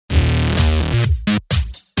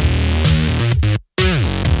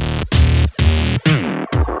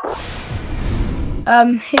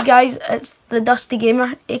Hey guys, it's the Dusty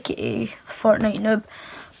Gamer, aka the Fortnite Noob,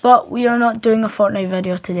 but we are not doing a Fortnite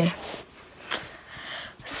video today.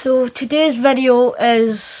 So today's video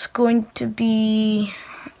is going to be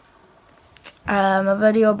a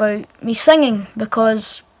video about me singing,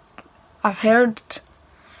 because I've heard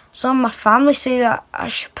some of my family say that I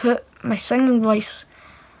should put my singing voice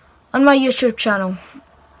on my YouTube channel.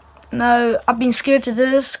 Now, I've been scared to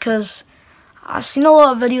do this because I've seen a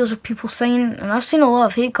lot of videos of people singing and I've seen a lot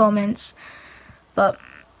of hate comments, but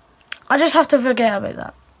I just have to forget about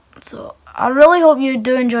that. So I really hope you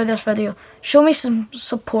do enjoy this video. Show me some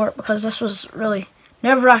support, because this was really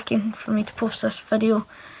nerve-wracking for me to post this video,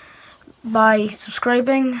 by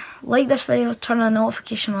subscribing, like this video, turn the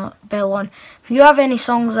notification bell on. If you have any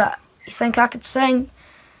songs that you think I could sing,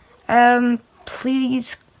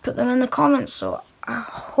 please put them in the comments. So I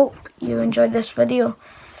hope you enjoyed this video.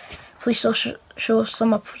 Please show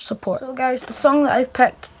some support. So guys, the song that I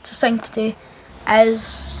picked to sing today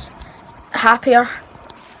is Happier,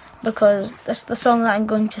 because this is the song that I'm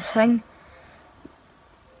going to sing,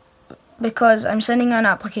 because I'm sending an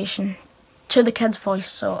application to The Kids Voice.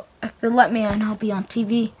 So if they let me in, I'll be on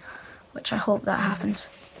TV, which I hope that happens.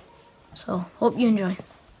 So hope you enjoy.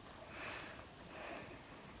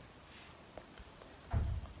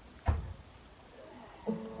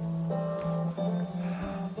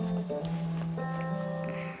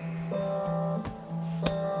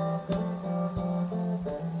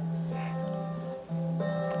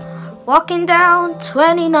 Walking down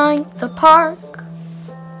 29th the Park,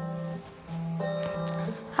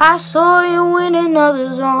 I saw you in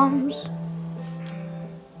another's arms.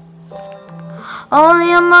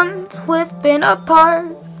 Only a month we've been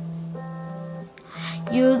apart,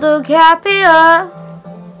 you look happier.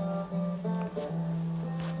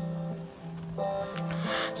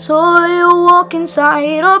 Saw you walk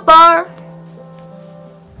inside a bar,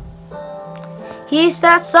 he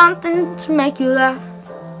said something to make you laugh.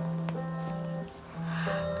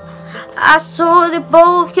 I saw that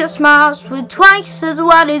both your smiles were twice as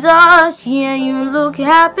wide as us. Yeah, you look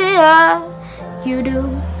happier, you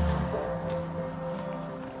do.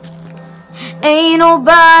 Ain't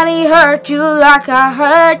nobody hurt you like I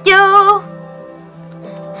hurt you,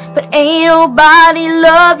 but ain't nobody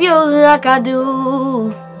love you like I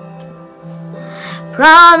do.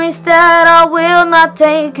 Promise that I will not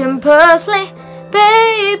take him personally,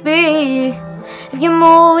 baby, if you're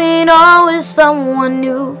moving on with someone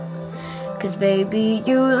new. 'Cause baby,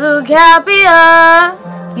 you look happier,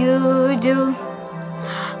 you do.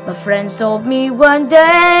 My friends told me one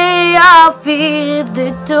day I'll feel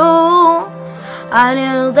it too.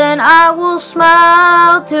 Until then I will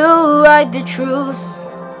smile to hide the truth.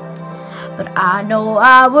 But I know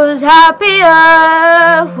I was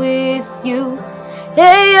happier with you.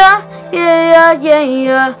 Yeah, yeah, yeah, yeah,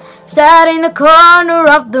 yeah. Sat in the corner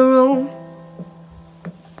of the room.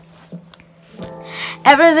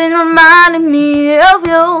 Everything reminded me of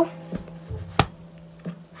you.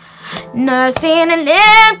 Nursing an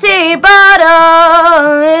empty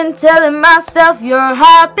bottle and telling myself you're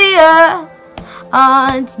happier,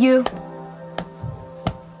 aren't you?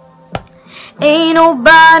 Ain't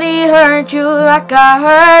nobody hurt you like I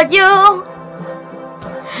hurt you,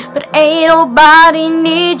 but ain't nobody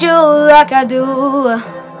need you like I do.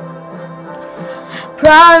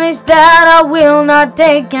 Promise that I will not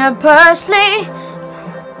take it personally,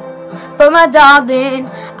 but my darling,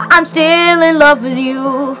 I'm still in love with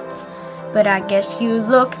you. But I guess you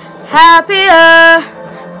look happier,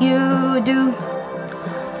 you do.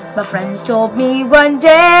 My friends told me one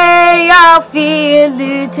day I'll feel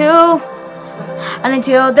it too. And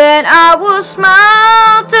until then I will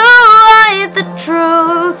smile to hide the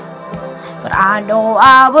truth. But I know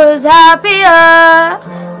I was happier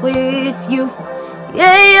with you.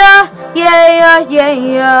 Yeah, yeah, yeah, yeah, yeah,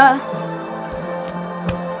 yeah.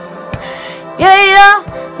 Yeah, yeah,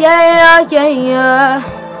 yeah, yeah, yeah.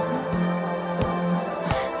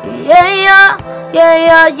 Yeah, yeah, yeah,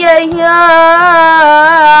 yeah, yeah, yeah.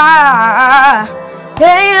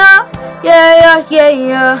 Yeah, yeah, yeah, yeah,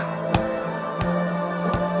 yeah.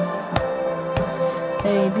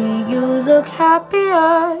 Baby, you look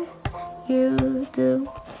happier, you do.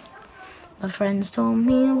 My friends told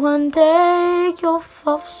me one day you'll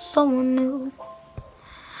fall for someone new.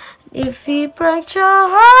 If he breaks your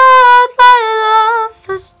heart like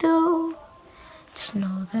lovers do, just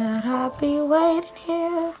know that I'll be waiting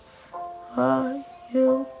here for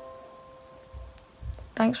you.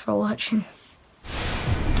 Thanks for watching.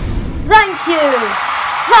 Thank you!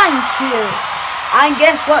 Thank you! And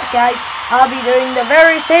guess what, guys? I'll be doing the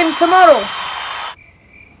very same tomorrow.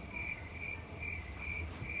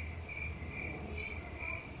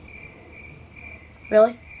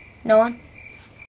 Really? No one?